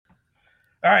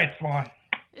All right, Swan.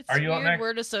 It's Are you up weird next?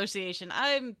 word association.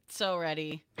 I'm so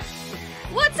ready.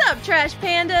 What's up, Trash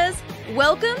Pandas?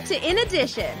 Welcome to In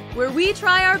Addition, where we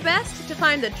try our best to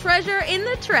find the treasure in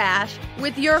the trash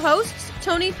with your hosts,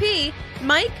 Tony P,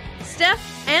 Mike,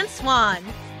 Steph, and Swan.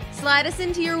 Slide us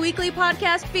into your weekly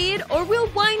podcast feed, or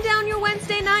we'll wind down your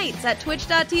Wednesday nights at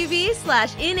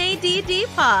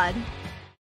twitch.tv/NADDpod.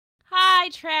 Hi,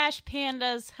 Trash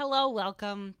Pandas. Hello,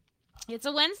 welcome. It's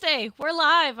a Wednesday. We're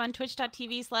live on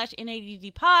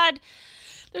twitch.tv/NADDpod.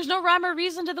 There's no rhyme or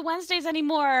reason to the Wednesdays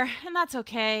anymore, and that's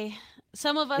okay.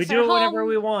 Some of us We are do it home. whenever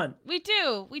we want. We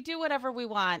do. We do whatever we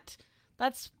want.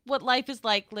 That's what life is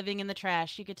like, living in the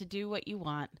trash. You get to do what you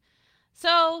want.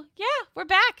 So, yeah, we're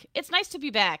back. It's nice to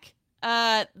be back.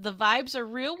 The vibes are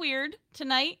real weird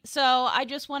tonight, so I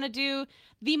just want to do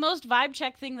the most vibe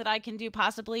check thing that I can do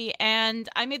possibly, and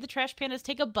I made the Trash Pandas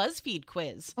take a BuzzFeed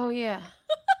quiz. Oh, yeah.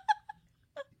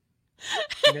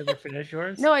 You never finish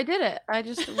yours? No, I did it. I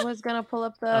just was going to pull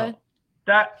up the...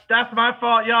 That's my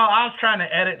fault, y'all. I was trying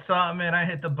to edit something and I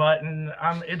hit the button.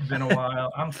 It's been a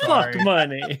while. I'm sorry. Fuck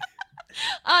money.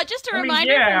 Just a I mean,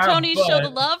 reminder yeah, from Tony's Show the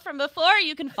but- Love from before,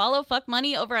 you can follow Fuck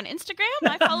Money over on Instagram.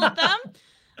 I followed them.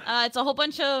 It's a whole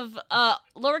bunch of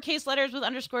lowercase letters with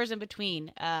underscores in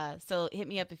between. So hit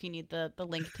me up if you need the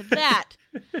link to that.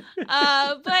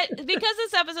 But because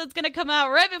this episode's going to come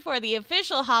out right before the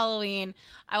official Halloween,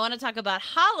 I want to talk about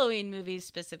Halloween movies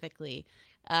specifically.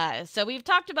 So we've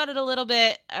talked about it a little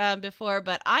bit before,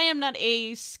 but I am not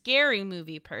a scary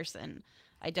movie person.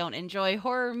 I don't enjoy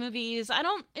horror movies. I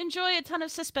don't enjoy a ton of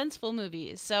suspenseful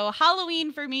movies. So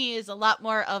Halloween for me is a lot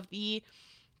more of the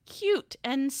cute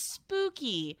and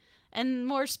spooky and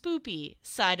more spoopy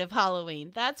side of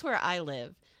Halloween. That's where I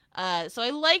live. So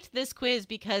I liked this quiz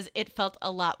because it felt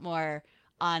a lot more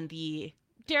on the,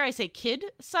 dare I say, kid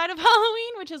side of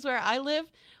Halloween, which is where I live.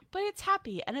 But it's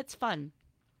happy and it's fun.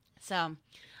 So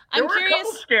There I'm were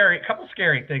curious. a couple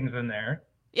scary things in there.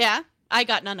 Yeah, I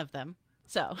got none of them.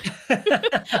 So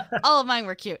all of mine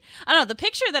were cute. I don't know. The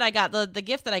picture that I got, the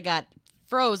gift that I got,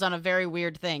 froze on a very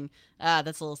weird thing.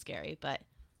 That's a little scary, but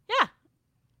yeah.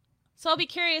 So I'll be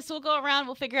curious. We'll go around.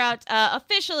 We'll figure out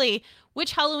officially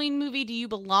which Halloween movie do you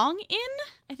belong in,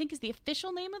 I think is the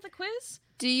official name of the quiz.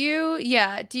 Do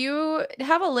you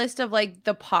have a list of, like,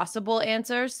 the possible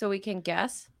answers so we can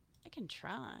guess? I can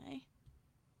try.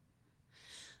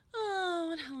 Oh,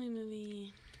 what Halloween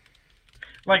movie?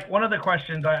 Like one of the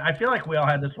questions, I feel like we all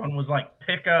had this one was like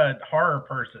pick a horror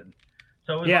person.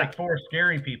 So it was like 4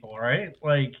 scary people, right?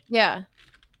 Like Yeah.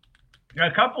 a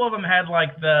couple of them had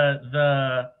like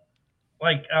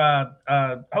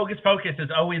Hocus Pocus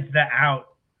is always the out,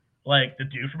 like the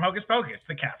dude from Hocus Pocus,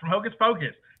 the cat from Hocus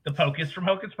Pocus, the Pocus from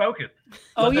Hocus Pocus.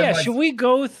 Oh, But then, yeah. like, Should we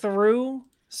go through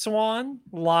Swan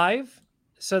live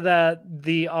so that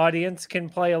the audience can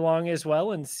play along as well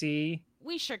and see?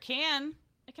 We sure can.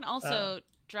 I can also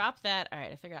drop that. All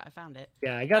right, I found it.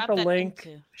 Yeah, I got Drop the that link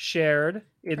into- shared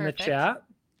in Perfect. the chat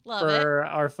Love it. for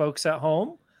our folks at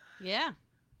home. Yeah.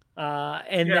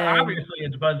 And yeah, then obviously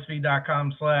it's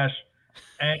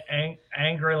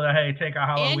BuzzFeed.com/Angrily. Hey, take a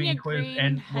Halloween Anya quiz Green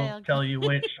and we'll Hag- tell you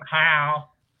which how.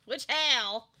 Which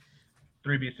hell?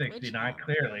 3B69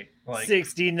 clearly. Like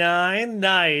 69.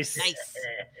 Nice. Nice.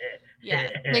 Yeah.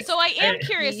 So I am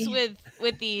curious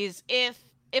with these if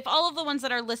all of the ones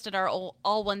that are listed are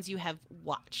all ones you have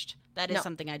watched. That is No.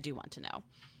 something I do want to know.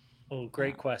 Oh,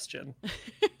 great question.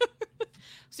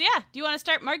 So yeah, do you want to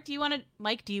start, Mark?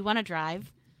 Mike? Do you want to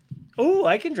drive? Oh,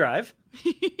 I can drive.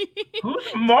 Who's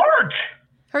Mark?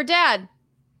 Her dad.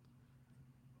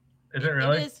 Is it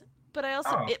really? It is, but I also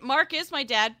Oh. Mark is my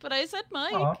dad, but I said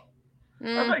Mike. Oh, I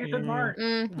Mm, thought you said Mark. you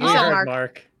You said heard Mark.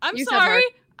 Mark. I'm You said sorry.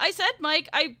 Mark. I said Mike.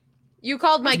 You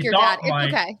called Mike You your thought dad. Mike.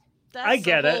 It's okay. That's I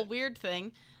get a whole it. weird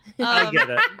thing. I get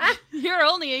it. You're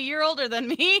only a year older than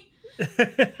me.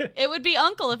 It would be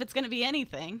uncle if it's going to be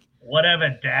anything.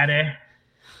 Whatever, daddy.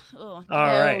 Oh, All No.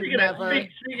 right.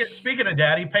 Speaking of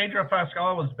daddy, Pedro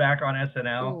Pascal was back on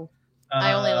SNL. Ooh,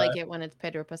 I only Uh, like it when it's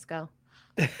Pedro Pascal.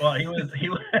 Well, he was.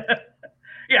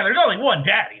 Yeah, there's only one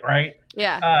daddy, right?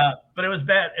 Yeah. But it was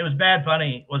Bad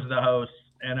Bunny was the host,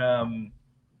 and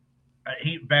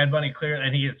Bad Bunny clearly,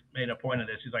 and he has made a point of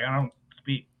this. He's like, I don't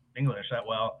speak English that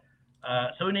well,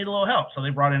 so we need a little help. So they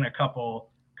brought in a couple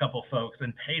folks,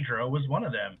 and Pedro was one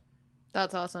of them,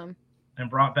 That's awesome. and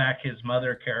brought back his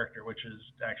mother character, which is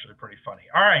actually pretty funny.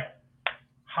 All right,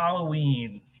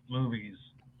 Halloween movies.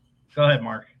 Go ahead,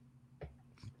 Mark.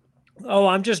 Oh,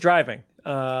 I'm just driving.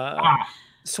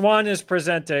 Swan is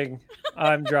presenting.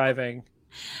 I'm driving.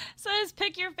 Says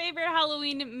pick your favorite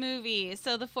Halloween movie.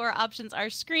 So the 4 options are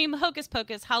Scream, Hocus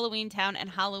Pocus, Halloween Town, and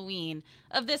Halloween.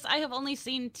 Of this, I have only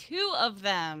seen 2 of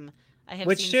them.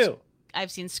 Which 2?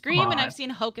 I've seen Scream and I've seen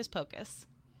Hocus Pocus.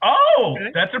 Oh,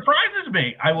 Okay. that surprises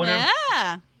me. I would have.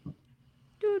 Yeah.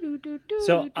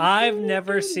 So I've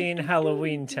never seen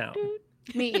Halloween Town.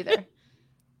 Me either.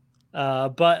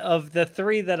 But of the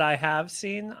 3 that I have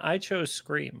seen, I chose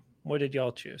Scream. What did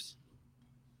y'all choose?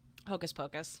 Hocus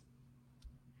Pocus.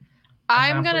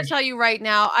 I'm going to tell you right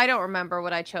now, I don't remember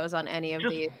what I chose on any of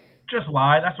these. Just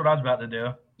lie. That's what I was about to do.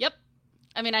 Yep.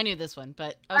 I mean, I knew this one,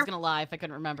 but I was going to lie if I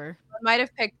couldn't remember. I might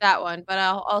have picked that one, but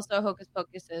also Hocus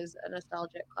Pocus is a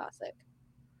nostalgic classic.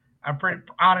 I'm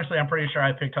pretty sure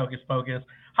I picked Hocus Pocus.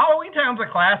 Halloween Town's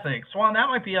a classic. Swan, that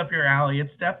might be up your alley.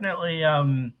 It's definitely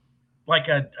like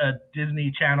a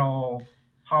Disney Channel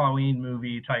Halloween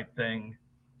movie type thing.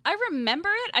 I remember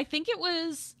it. I think it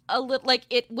was a little like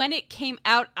it when it came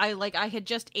out. I had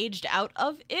just aged out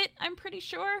of it. I'm pretty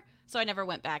sure, so I never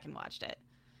went back and watched it.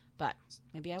 But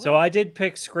maybe I will. So I did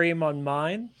pick Scream on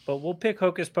mine, but we'll pick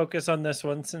Hocus Pocus on this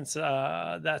one since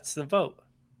that's the vote.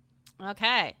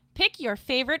 Okay, pick your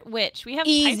favorite witch. We have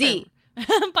Easy.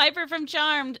 Piper, Piper from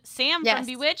Charmed, Sam Yes. from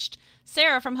Bewitched,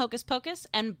 Sarah from Hocus Pocus,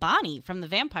 and Bonnie from The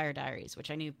Vampire Diaries, which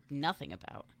I knew nothing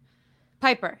about.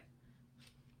 Piper.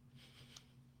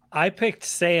 I picked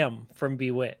Sam from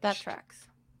Bewitched. That tracks.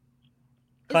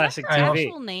 Classic Is that her TV.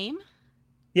 actual name?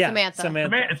 Yeah, Samantha.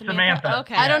 It's Samantha.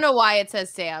 Okay. I don't know why it says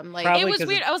Sam. Like Probably It was 'cause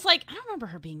weird. I was like, I don't remember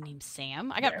her being named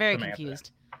Sam. I got Yeah, very Samantha.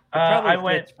 confused. Probably I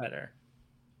went fits better.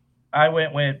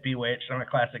 with Bewitched. I'm a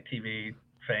classic TV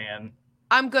fan.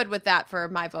 I'm good with that for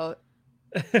my vote.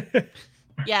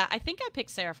 Yeah, I think I picked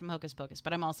Sarah from Hocus Pocus,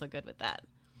 but I'm also good with that.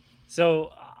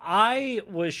 So I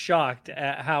was shocked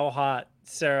at how hot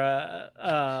Sarah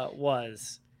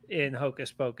was in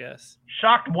Hocus Pocus.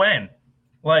 Shocked when?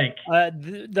 Like,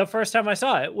 The first time I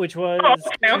saw it, which was Oh, okay.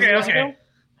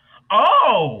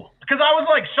 Because I was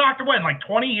like shocked when, like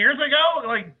 20 years ago?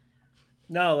 Like,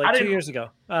 No, I like 2 didn't- years ago.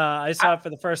 I saw it for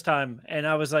the first time, and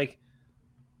I was like,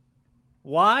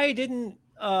 why didn't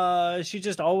she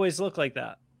just always look like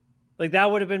that? Like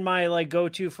that would have been my like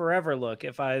go-to forever look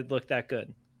if I looked that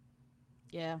good.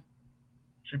 Yeah.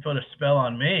 she put a spell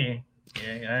on me.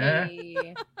 Yeah.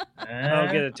 Hey. I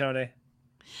don't get it, Tony.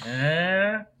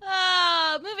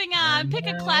 Moving on. Pick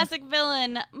a classic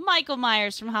villain. Michael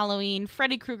Myers from Halloween,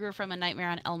 Freddy Krueger from A Nightmare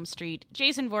on Elm Street,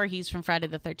 Jason Voorhees from Friday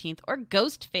the 13th, or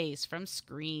Ghostface from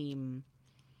Scream.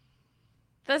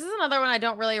 This is another one I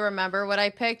don't really remember what I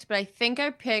picked, but I think I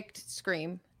picked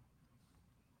Scream.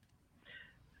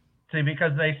 See,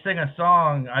 because they sing a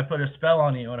song, I put a spell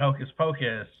on you in Hocus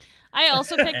Pocus. I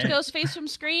also picked Ghostface from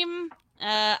Scream.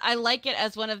 I like it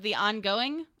as one of the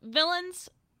ongoing villains.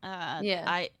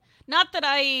 Yeah. Not that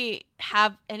I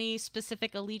have any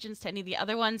specific allegiance to any of the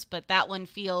other ones, but that one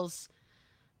feels,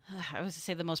 I was to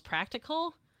say, the most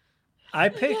practical. I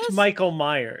picked guess. Michael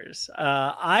Myers.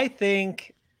 I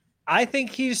think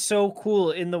he's so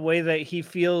cool in the way that he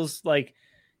feels like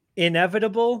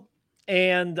inevitable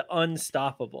and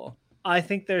unstoppable. I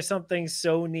think there's something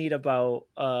so neat about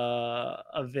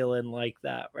a villain like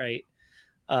that, right?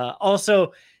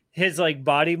 Also, his like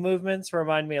body movements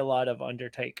remind me a lot of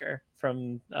Undertaker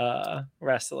from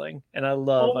wrestling, and I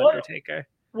love Well, Undertaker.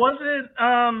 Was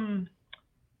it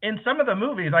in some of the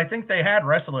movies? I think they had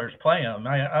wrestlers play him.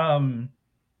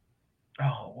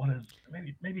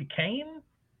 Maybe Kane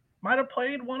might have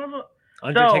played one of them.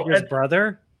 Undertaker's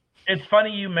brother. It's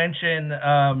funny you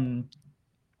mention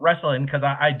wrestling because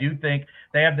I do think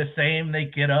they have the same. They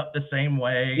get up the same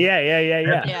way. Yeah.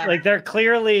 Yeah. Like they're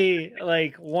clearly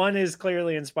like one is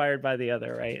clearly inspired by the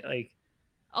other, right? Like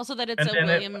Also that it's And- a and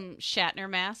it- William Shatner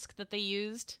mask that they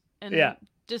used. And Yeah.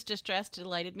 just Distressed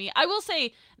delighted me. I will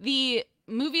say the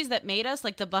movies that made us,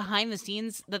 like the behind the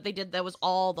scenes that they did that was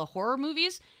all the horror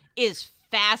movies, is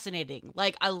fascinating.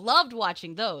 Like I loved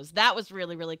watching those. That was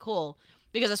really, really cool.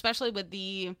 Because especially with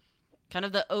the kind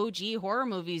of the OG horror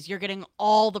movies, you're getting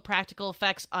all the practical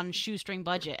effects on shoestring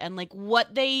budget. And like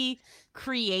what they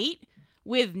create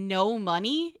with no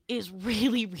money is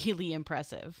really, really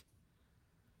impressive.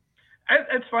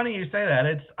 It's funny you say that.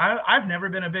 I've never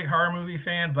been a big horror movie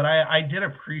fan, but I did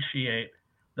appreciate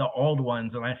the old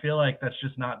ones, and I feel like that's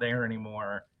just not there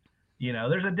anymore. You know,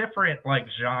 there's a different like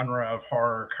genre of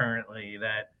horror currently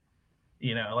that,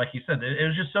 you know, like you said, it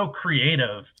was just so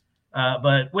creative.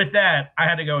 But with that, I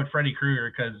had to go with Freddy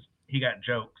Krueger because he got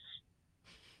jokes.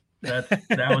 That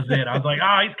was it. I was like,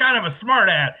 oh, he's kind of a smart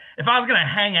ass. If I was gonna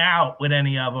hang out with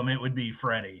any of them, it would be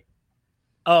Freddy.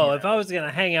 Oh, Yeah. if I was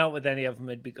gonna hang out with any of them,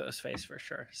 it'd be Ghostface for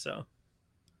sure. So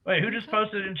Wait, who just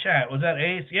posted in chat? Was that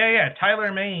Ace? Yeah.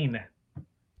 Tyler Maine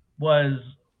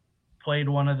played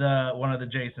one of the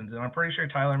Jasons, and I'm pretty sure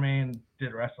Tyler Maine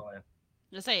did wrestling.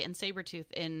 Just say, and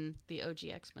Sabretooth in the OG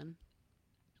X-Men.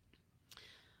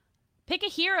 Pick a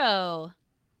hero.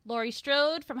 Laurie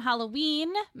Strode from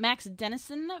Halloween, Max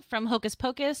Dennison from Hocus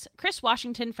Pocus, Chris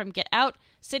Washington from Get Out,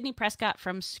 Sidney Prescott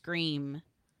from Scream.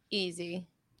 Easy.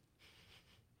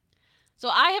 So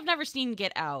I have never seen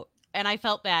Get Out, and I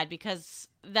felt bad because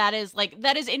that is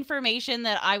information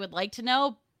that I would like to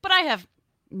know, but I have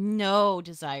no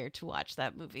desire to watch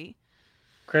that movie.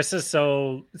 Chris is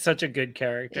such a good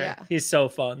character. Yeah. He's so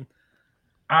fun.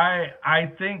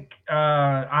 I think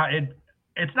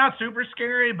it's not super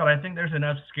scary, but I think there's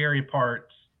enough scary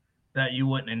parts that you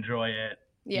wouldn't enjoy it.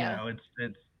 Yeah. You know,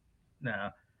 it's no.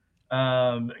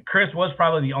 Chris was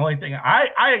probably the only thing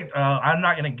I'm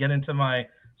not going to get into my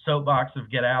soapbox of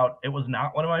Get Out. It was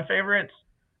not one of my favorites.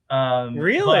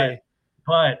 Really?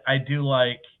 But I did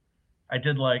like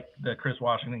the Chris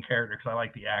Washington character because I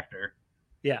like the actor.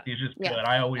 Yeah. He's just Yeah. good.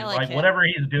 I always I like him. whatever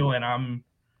he's doing, I'm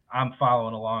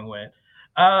following along with.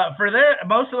 For that,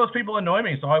 most of those people annoy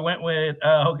me, so I went with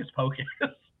Hocus Pocus.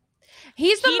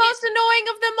 He's the He most annoying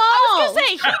of them all. I was gonna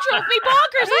say, he drove me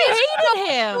bonkers. I hated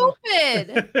him.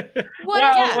 Stupid. What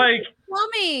well, is like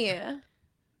dummy?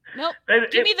 Nope.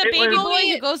 it, Give me the baby was, boy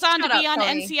who goes on to Shut be up, on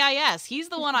Tony. NCIS. He's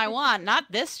the one I want,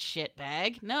 not this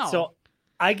shitbag. No. So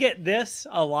I get this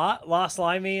a lot. Lost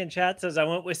Limey in chat says I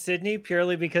went with Sydney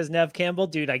purely because Nev Campbell.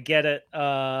 Dude, I get it.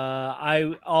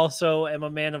 I also am a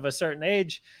man of a certain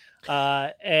age.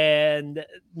 And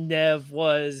Nev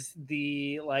was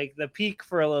the peak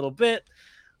for a little bit.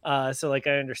 So like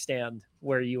I understand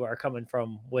where you are coming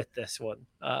from with this one.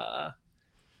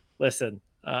 Listen,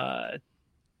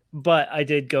 but I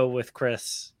did go with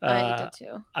Chris. I did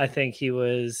too. I think he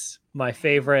was my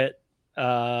favorite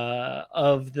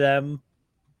of them.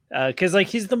 Because like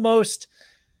he's the most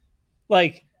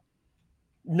like,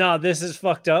 no, this is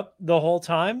fucked up the whole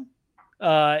time.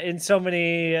 In so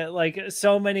many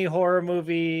horror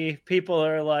movie people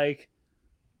are like,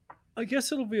 I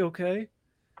guess it'll be okay.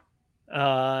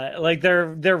 Like they're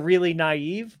really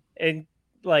naive, and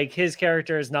like his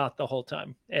character is not the whole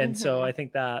time, and so I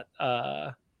think that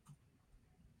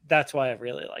that's why I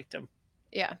really liked him.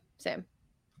 Yeah, same.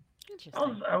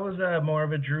 Interesting. I was more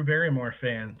of a Drew Barrymore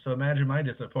fan, so imagine my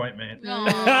disappointment.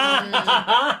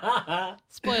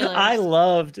 Spoilers. I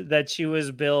loved that she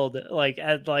was billed like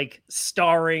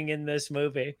starring in this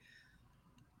movie.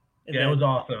 And Yeah, it then- was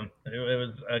awesome. It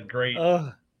was a great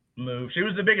Ugh. move. She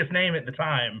was the biggest name at the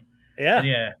time. Yeah. And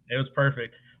yeah, it was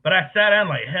perfect. But I sat down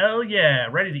like, hell yeah,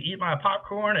 ready to eat my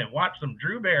popcorn and watch some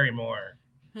Drew Barrymore.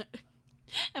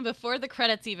 And before the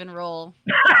credits even roll.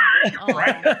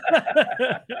 Right?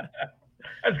 I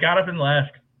just got up and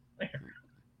left.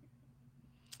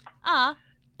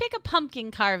 Pick a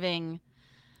pumpkin carving.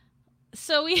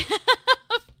 So we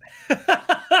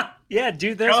Yeah,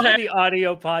 do this Go for ahead. the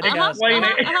audio podcast. Explain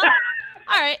it.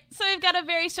 All right, so we've got a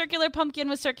very circular pumpkin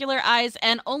with circular eyes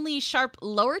and only sharp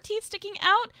lower teeth sticking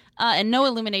out, and no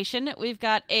illumination. We've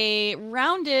got a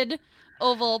rounded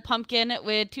oval pumpkin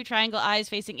with two triangle eyes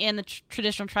facing in, the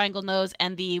traditional triangle nose,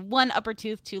 and the one upper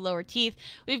tooth, two lower teeth.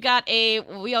 We've got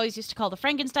we always used to call the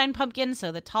Frankenstein pumpkin,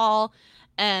 so the tall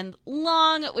and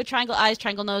long with triangle eyes,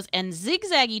 triangle nose, and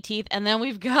zigzaggy teeth. And then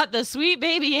we've got the sweet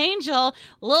baby angel,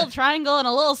 a little triangle and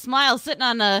a little smile sitting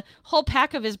on a whole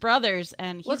pack of his brothers.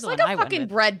 And he's Looks the like one a I went fucking with.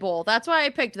 bread bowl. That's why I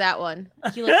picked that one.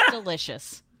 He looks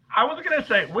delicious. I was going to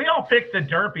say, we all picked the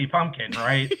derpy pumpkin,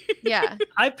 right? Yeah.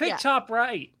 I picked Yeah. top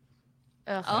right.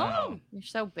 Ugh, Oh, you're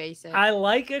so basic. I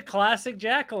like a classic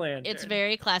jack-o'-lantern. it's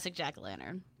very classic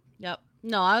jack-o'-lantern. Yep.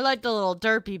 No, I like the little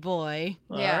derpy boy.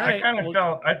 Yeah. All I right. kind of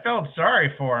Well, felt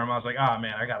sorry for him. I was like, oh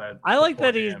man, I gotta. I like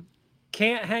support that he him.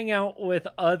 can't hang out with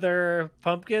other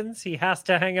pumpkins. He has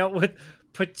to hang out with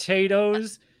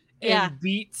potatoes Yeah. and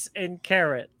beets and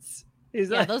carrots.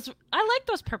 Is Yeah, that, I like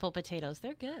those purple potatoes.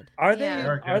 They're good. are Yeah. they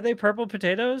They're good. are they purple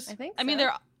potatoes? I think I mean, so.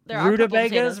 there are purple Rutabagas,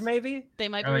 potatoes. maybe? They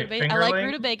might be Are they rutabaga. I like fingerlings?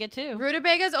 rutabaga too.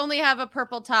 Rutabagas only have a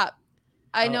purple top.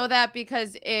 I Oh. know that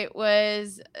because it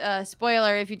was a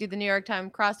spoiler if you do the New York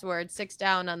Times crossword, 6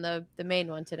 down on the main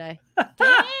one today.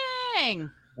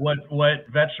 Dang. What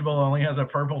vegetable only has a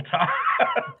purple top?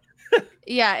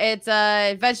 Yeah, it's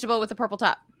a vegetable with a purple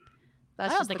top. I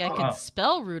That's don't just think the I point. could Oh.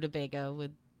 spell rutabaga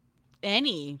with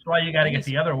any. That's why you got to Any get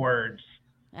the other words.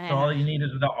 Eh. So all you need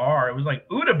is the R. It was like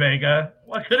Utabaga.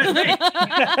 What could it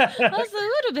be? What's the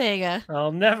rutabaga?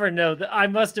 I'll never know. That I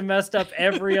must have messed up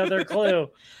every other clue.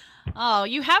 Oh,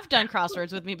 you have done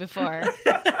crosswords with me before.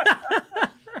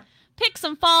 Pick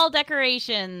some fall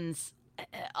decorations.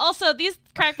 Also, these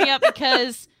crack me up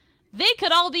because they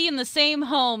could all be in the same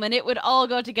home and it would all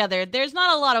go together. There's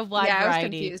not a lot of wide Yeah, I was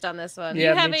variety. confused on this one.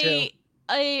 Yeah, You have me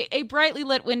a brightly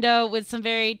lit window with some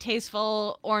very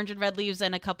tasteful orange and red leaves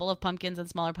and a couple of pumpkins and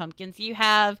smaller pumpkins. You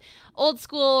have old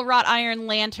school wrought iron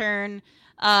lantern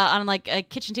on like a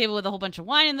kitchen table with a whole bunch of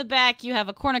wine in the back. You have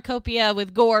a cornucopia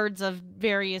with gourds of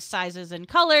various sizes and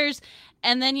colors.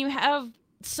 And then you have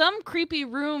some creepy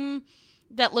room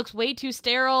that looks way too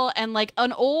sterile, and like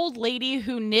an old lady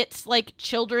who knits like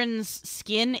children's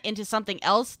skin into something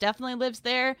else definitely lives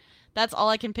there. That's all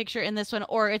I can picture in this one.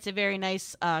 Or it's a very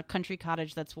nice country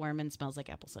cottage that's warm and smells like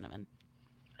apple cinnamon.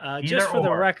 Just for the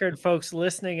or. record, folks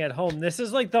listening at home, this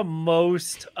is like the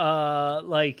most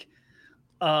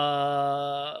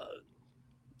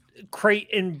crate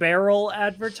and barrel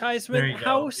advertisement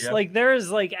house. Yep. Like there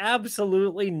is like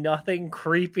absolutely nothing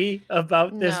creepy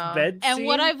about this No. bed And scene.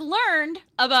 what I've learned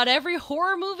about every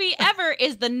horror movie ever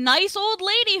is the nice old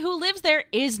lady who lives there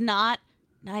is not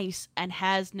nice and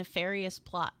has nefarious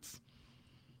plots.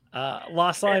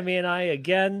 Lost Limey and I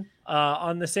again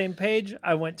on the same page.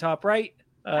 I went top right.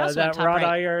 also went That top wrought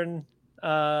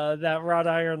right.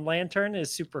 iron lantern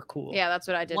is super cool. Yeah, that's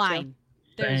what I did too. Wine.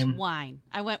 There's Same. wine.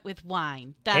 I went with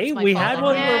wine. That's Hey, my we fault. had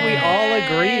one where we all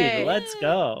agreed. Yay. Let's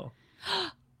go.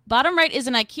 Bottom right is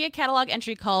an IKEA catalog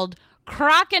entry called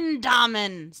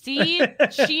Krakendamen. See?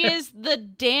 She is the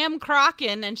damn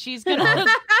Kraken, and she's gonna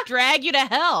drag you to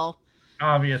hell.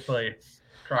 Obviously.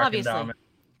 Obviously. Krakendamen.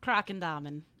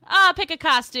 Krakendamen. Pick a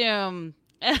costume.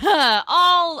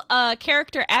 All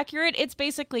character accurate. It's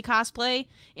basically cosplay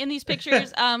in these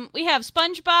pictures. We have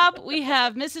SpongeBob, we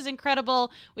have Mrs.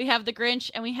 Incredible, we have the Grinch,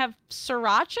 and we have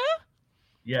Sriracha.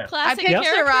 Yes. I Classic picked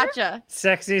character. Sriracha.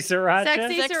 Sexy Sriracha.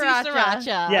 Sexy Sexy Sriracha.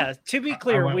 Sriracha. Yeah, to be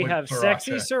clear, went we with have Sriracha.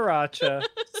 sexy Sriracha,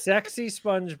 sexy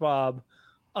SpongeBob,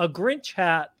 a Grinch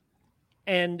hat,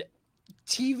 and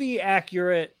TV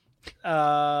accurate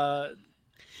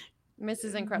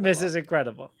Mrs. Incredible. Mrs.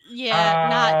 Incredible.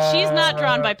 Yeah, she's not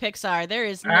drawn by Pixar. There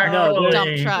is no Actually-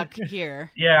 dump truck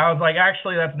here. Yeah, I was like,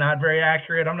 actually, that's not very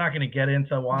accurate. I'm not going to get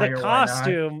into why The or why not.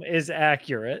 costume is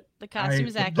accurate. The costume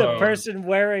is I- The accurate. person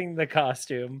wearing the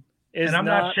costume is And I'm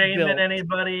not shaming built.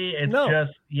 anybody. It's No.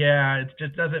 just, it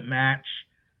just doesn't match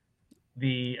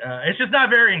the. It's just not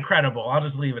very incredible. I'll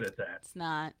just leave it at that. It's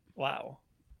not. Wow.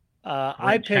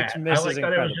 I Grinch picked hat. Mrs. I like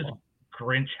that it was just Incredible.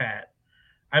 Grinch hat.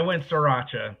 I went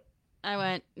Sriracha. I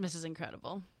went Mrs.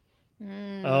 Incredible.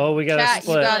 Oh, we got a chat.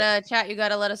 split. You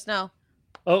gotta let us know.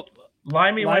 Oh,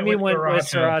 Limey Limey went with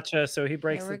Sriracha. Sriracha, so he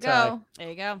breaks There we the tie. go. There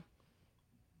you go.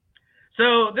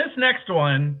 So this next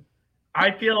one,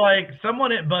 I feel like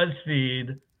someone at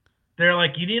BuzzFeed, they're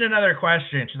like, you need another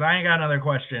question. She's, I ain't got another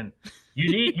question.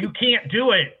 You can't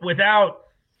do it without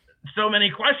so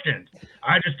many questions.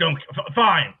 I just don't.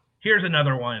 Fine. Here's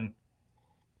another one.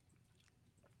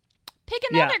 Pick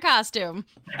Yeah. another costume.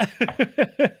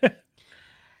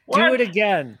 What? Do it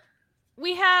again.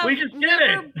 We have We just did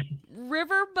it.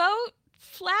 riverboat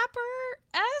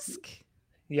flapper-esque.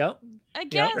 Yep. I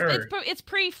guess sure. it's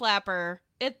pre-flapper.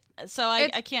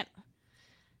 I can't.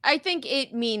 I think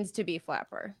it means to be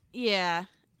flapper. Yeah,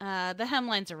 the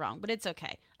hemlines are wrong, but it's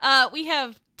okay. We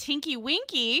have Tinky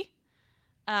Winky.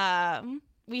 We Yeah,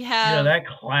 have that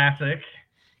classic.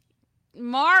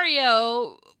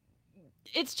 Mario.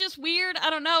 It's just weird. I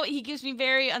don't know. He gives me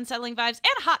very unsettling vibes.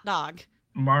 And Hot Dog.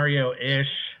 Mario-ish.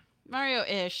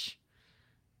 Mario-ish.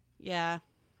 Yeah.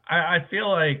 I feel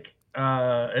like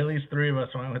at least three of us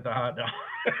went with the hot dog.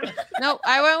 No,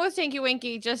 I went with Tinky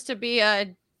Winky just to be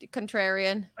a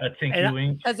contrarian, A Tinky And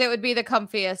Wink. because it would be the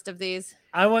comfiest of these.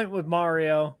 I went with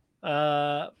Mario.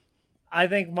 I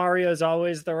think Mario's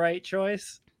always the right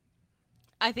choice.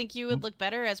 I think you would look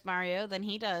better as Mario than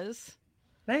he does.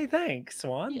 Hey, thanks,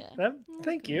 Swan. Yeah.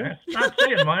 Thank you. That's not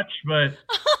saying much, but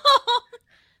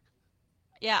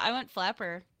Yeah, I went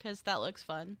flapper because that looks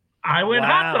fun. I went Wow.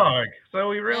 hot dog. So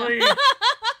we really.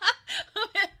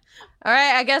 All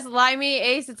right, I guess Limey,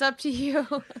 Ace, it's up to you.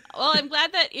 Well, I'm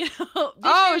glad that this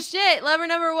Oh year's- shit! Lover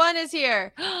number one is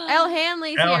here. El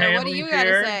Hanley's El here. What do Hanley's you gotta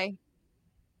here. say?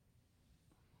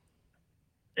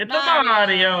 It's Mario. a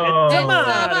Mario. It's a It's a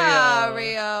Mario.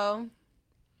 Mario.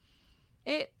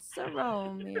 It's a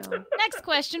Romeo. Next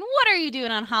question. What are you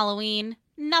doing on Halloween?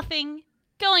 Nothing.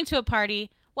 Going to a party.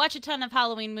 Watch a ton of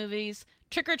Halloween movies.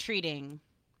 Trick or treating.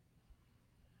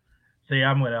 See,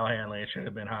 I'm with El Hanley. It should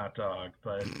have been hot dog,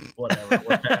 but whatever.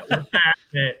 We're past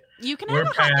it. You can We're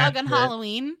have a hot dog past on it.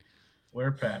 Halloween.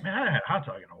 We're past. Man, I haven't had hot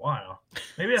dog in a while.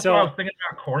 Maybe that's So- why I was thinking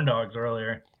about corn dogs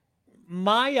earlier.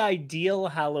 My ideal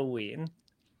Halloween,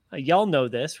 y'all know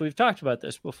this, we've talked about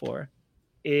this before,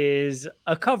 is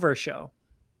a cover show.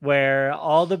 where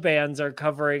all the bands are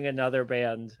covering another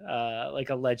band, like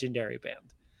a legendary band.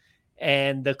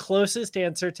 And the closest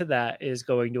answer to that is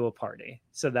going to a party.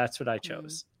 So that's what I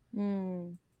chose.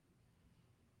 Mm.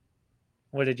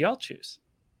 What did y'all choose?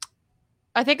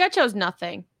 I think I chose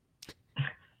nothing.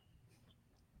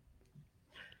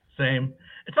 Same.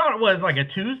 It's on, what, like a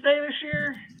Tuesday this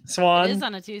year? Swan, It is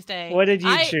on a Tuesday. what did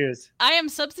you choose? I am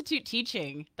substitute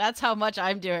teaching. That's how much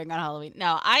I'm doing on Halloween.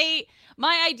 No,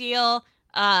 my ideal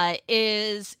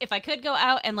is if I could go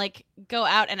out and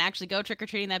actually go trick or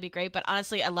treating, that'd be great. But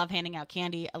honestly, I love handing out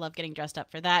candy. I love getting dressed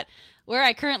up for that. Where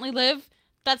I currently live,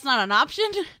 that's not an option.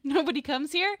 Nobody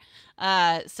comes here.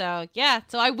 So yeah.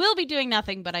 So I will be doing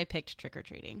nothing, but I picked trick or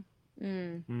treating.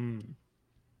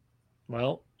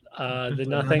 Well, Just the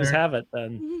nothings another- have it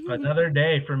then. Another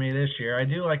day for me this year. I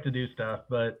do like to do stuff,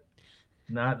 but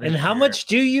not this And how year. much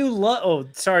do you love? Oh,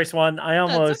 sorry, Swan. I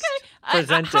That's almost okay.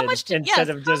 presented How much instead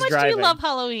of just how much do driving. you love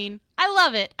Halloween? I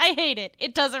love it. I hate it.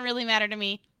 It doesn't really matter to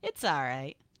me. It's all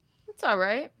right. It's all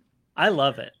right. I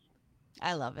love it.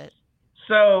 I love it.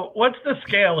 So what's the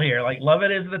scale here? Like, love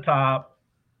it is the top.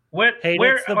 Hate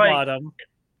Where it's the like, bottom.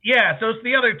 Yeah, so it's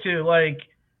the other two. Like,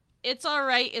 It's all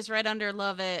right is right under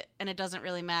love it, and it doesn't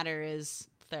really matter is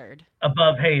third.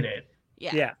 above hate it.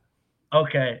 Yeah. Yeah.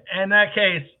 Okay. In that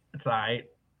case, it's all right.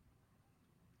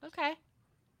 Okay.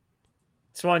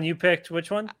 Swan, you picked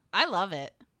which one? I love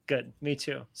it. Good. Me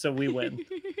too. So we win.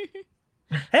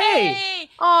 Hey, Hey! And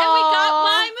we got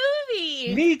my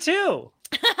movie. me too.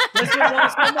 This was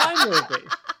also my movie.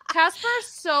 Casper's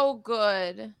so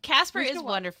good. Casper We is should watch-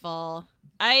 wonderful.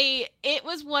 It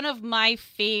was one of my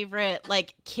favorite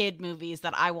like kid movies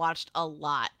that I watched a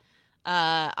lot.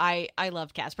 I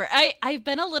loved Casper. I've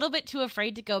been a little bit too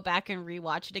afraid to go back and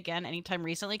rewatch it again anytime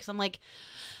recently because I'm like,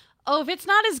 oh, if it's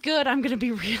not as good, I'm gonna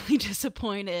be really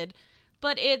disappointed.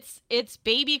 But it's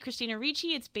baby Christina Ricci,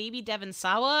 it's baby Devon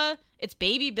Sawa, it's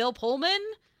baby Bill Pullman,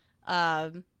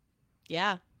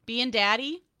 yeah, being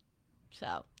daddy.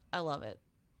 So I love it.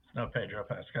 No Pedro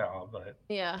Pascal, but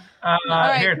Yeah.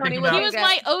 here, Tony, think what about He was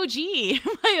my OG,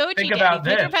 my OG Think daddy. about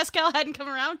Pedro this. Pascal hadn't come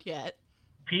around yet.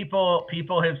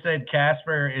 people have said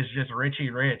Casper is just Richie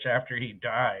Rich after he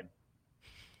died.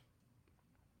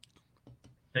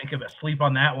 Think of it. Sleep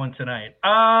on that one tonight.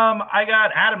 I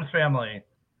got Addams Family,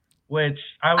 which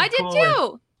I was I did cool with.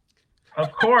 too.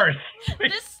 Of course.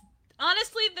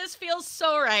 This feels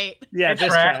so right. Yeah, It this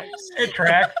tracks. tracks. It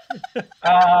tracks.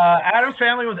 Addams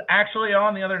Family was actually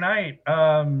on the other night.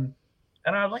 And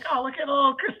I was like, oh, look at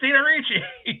little Christina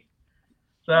Ricci.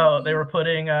 So they were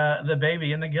putting the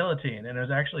baby in the guillotine, and it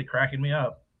was actually cracking me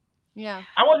up. Yeah.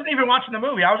 I wasn't even watching the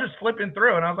movie. I was just flipping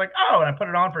through, and I was like, oh, and I put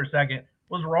it on for a second,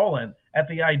 was rolling at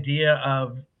the idea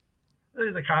of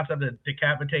the concept of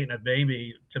decapitating a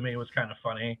baby. To me was kind of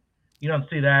funny. You don't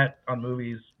see that on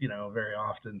movies, very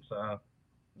often. So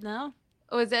No?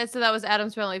 Was that so? That was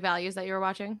Adam's Family Values that you were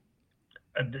watching.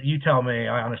 you tell me.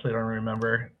 I honestly don't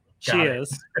remember. She Got it.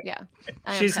 is. Yeah.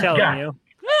 I am She's sorry. telling Yeah. you.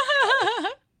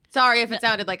 Sorry if it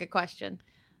sounded like a question.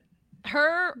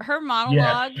 her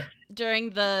monologue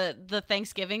during the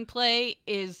Thanksgiving play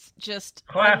is just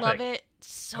I love Classic. it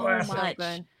so Classic. So much.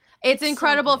 good. It's So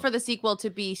incredible good. for the sequel to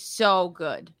be so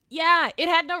good. Yeah, it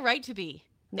had no right to be.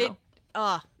 No.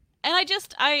 And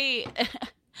I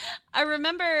I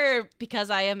remember because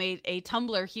I am a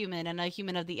Tumblr human and a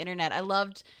human of the internet. I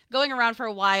loved going around for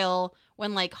a while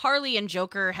when like Harley and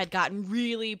Joker had gotten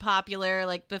really popular,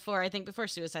 like before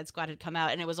Suicide Squad had come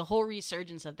out, and it was a whole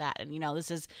resurgence of that. And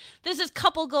this is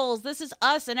couple goals, this is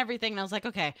us and everything. And I was like,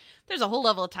 okay, there's a whole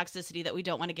level of toxicity that we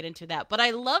don't want to get into that. But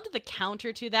I loved the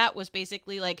counter to that was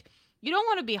basically like, you don't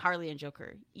want to be Harley and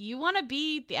Joker. You want to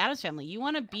be the Addams Family. You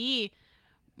want to be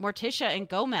Morticia and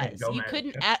Gomez. You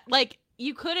couldn't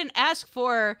you couldn't ask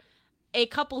for a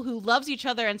couple who loves each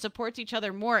other and supports each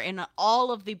other more in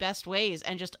all of the best ways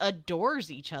and just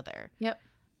adores each other. Yep.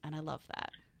 And I love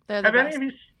that. They're the Have any best. of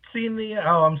you seen the?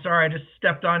 Oh, I'm sorry, I just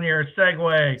stepped on your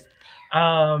segue.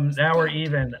 Now we're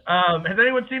even. Has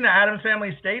anyone seen the Addams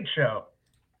Family stage show?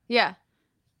 Yeah.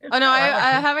 It's Oh no, good. I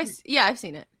liked it. have. Yeah, I've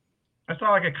seen it. I saw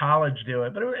like a college do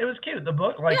it, but it was cute. The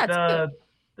book, like Yeah, it's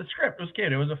the script was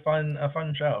cute. It was a fun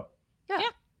show.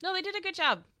 No, they did a good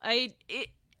job.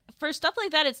 For stuff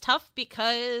like that, it's tough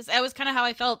because that was kind of how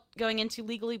I felt going into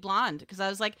Legally Blonde, because I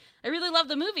was like, I really loved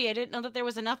the movie. I didn't know that there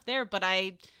was enough there, but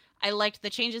I liked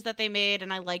the changes that they made,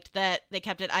 and I liked that they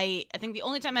kept it. I think the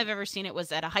only time I've ever seen it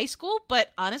was at a high school,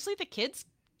 but honestly, the kids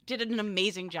did an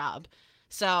amazing job.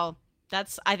 So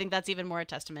I think that's even more a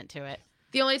testament to it.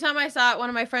 The only time I saw it, one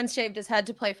of my friends shaved his head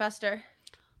to play Fester.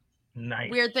 Nice.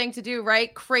 Weird thing to do,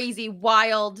 right? Crazy,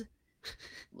 wild,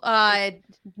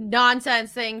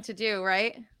 nonsense thing to do,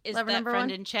 right? Is Lover that number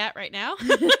friend one? in chat right now?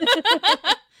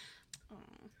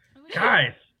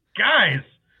 Guys,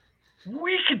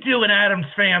 we could do an Addams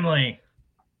Family.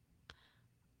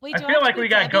 Wait, I do feel have to like be we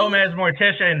got Debbie? Gomez,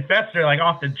 Morticia, and Fester like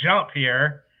off the jump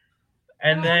here.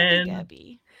 And I don't wanna be then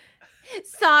Debbie.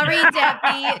 Sorry,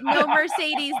 Debbie. No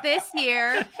Mercedes this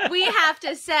year. We have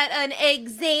to set an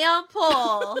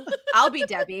example. I'll be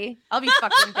Debbie. I'll be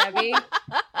fucking Debbie.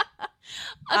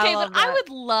 Okay, love but I that. would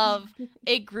love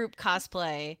a group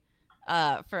cosplay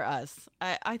for us.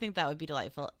 I think that would be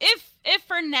delightful. If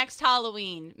for next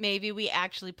Halloween, maybe we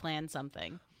actually plan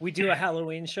something. We do a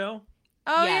Halloween show,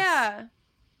 Oh, Yes. yeah.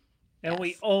 and we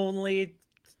Yes. only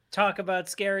talk about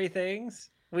scary things.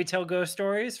 We tell ghost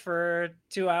stories for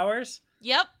 2 hours.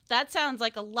 Yep, that sounds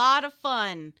like a lot of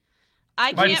fun.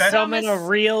 I My can't best- Summon promise. a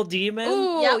real demon.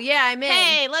 Ooh, Yep. yeah, I'm in.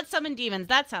 Hey, let's summon demons.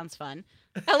 That sounds fun.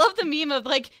 I love the meme of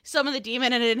like summon the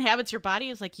demon and it inhabits your body.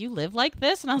 It's like, you live like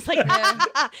this? And I was like,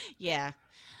 Yeah. yeah.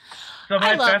 so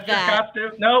my I love Fester that.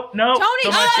 costume. Nope. Tony, So my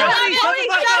shut Fester- up! Tony, Tony, shut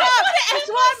the shut fuck up! up.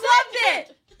 Swan loved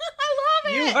it! I love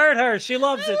it. You heard her. She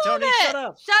loves it. I love Tony, it. shut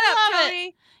up. Shut up, Love it.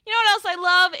 Tony. You know what else I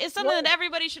love is something that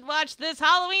everybody should watch this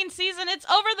Halloween season. It's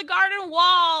Over the Garden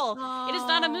Wall. It is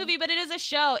not a Oh. movie, but it is a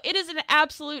show. It is an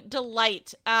absolute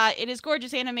delight. It is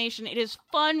gorgeous animation. It is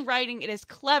fun writing. It is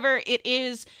clever. It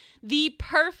is the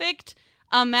perfect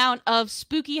amount of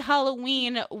spooky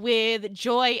Halloween with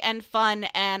joy and fun,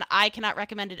 and I cannot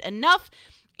recommend it enough.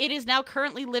 It is now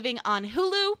currently living on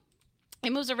Hulu.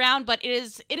 It moves around, but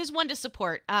it is one to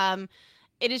support.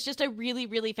 It is just a really,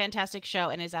 really fantastic show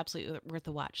and is absolutely worth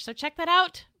a watch. So check that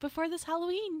out before this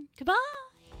Halloween. Goodbye.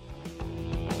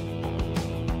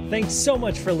 Thanks so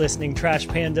much for listening, Trash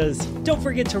Pandas. Don't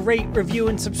forget to rate, review,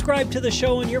 and subscribe to the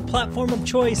show on your platform of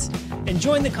choice. And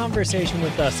join the conversation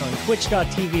with us on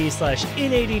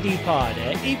twitch.tv/inaddpod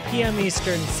at 8 p.m.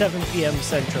 Eastern, 7 p.m.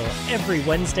 Central every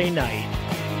Wednesday night.